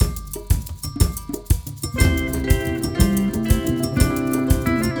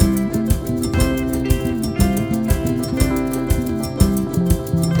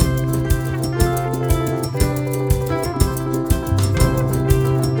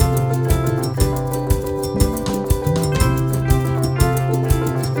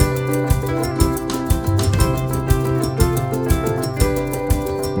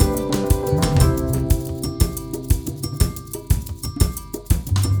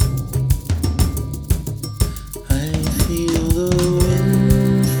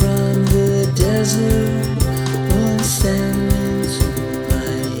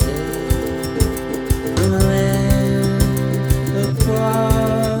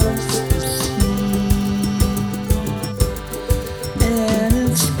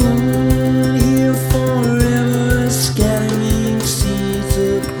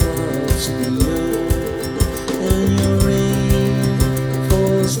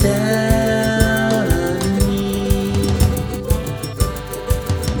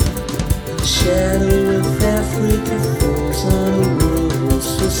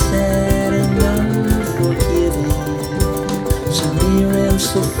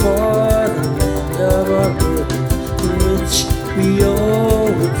so far, the land of our birth, the rich we all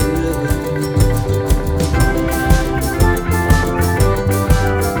were driven.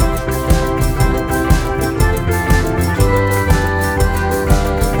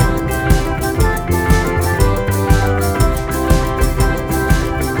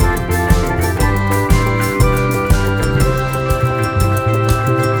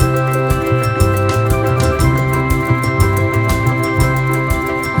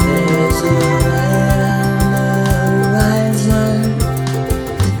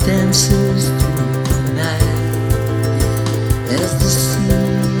 Dances through the night as the sea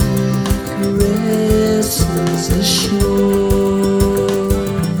caresses the shore.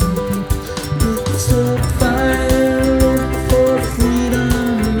 It's a fire for freedom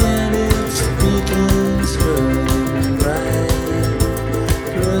and its beacons burning bright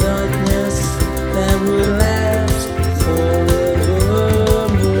through darkness that will last forevermore.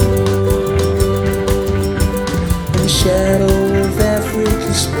 The shadow of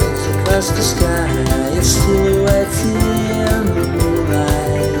Africa spreads across the sky, its silhouette in the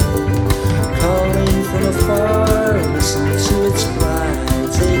moonlight, calling from afar. Listen to its cry,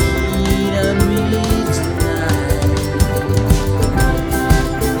 take heed on me tonight.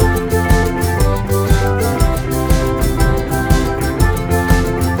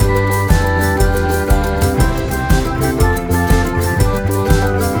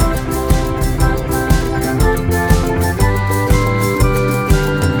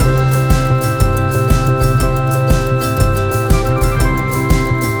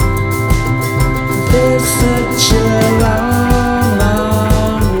 There's such a long,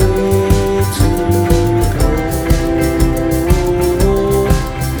 long way to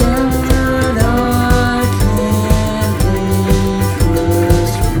go down our can't-leave road.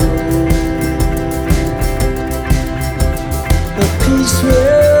 The peace will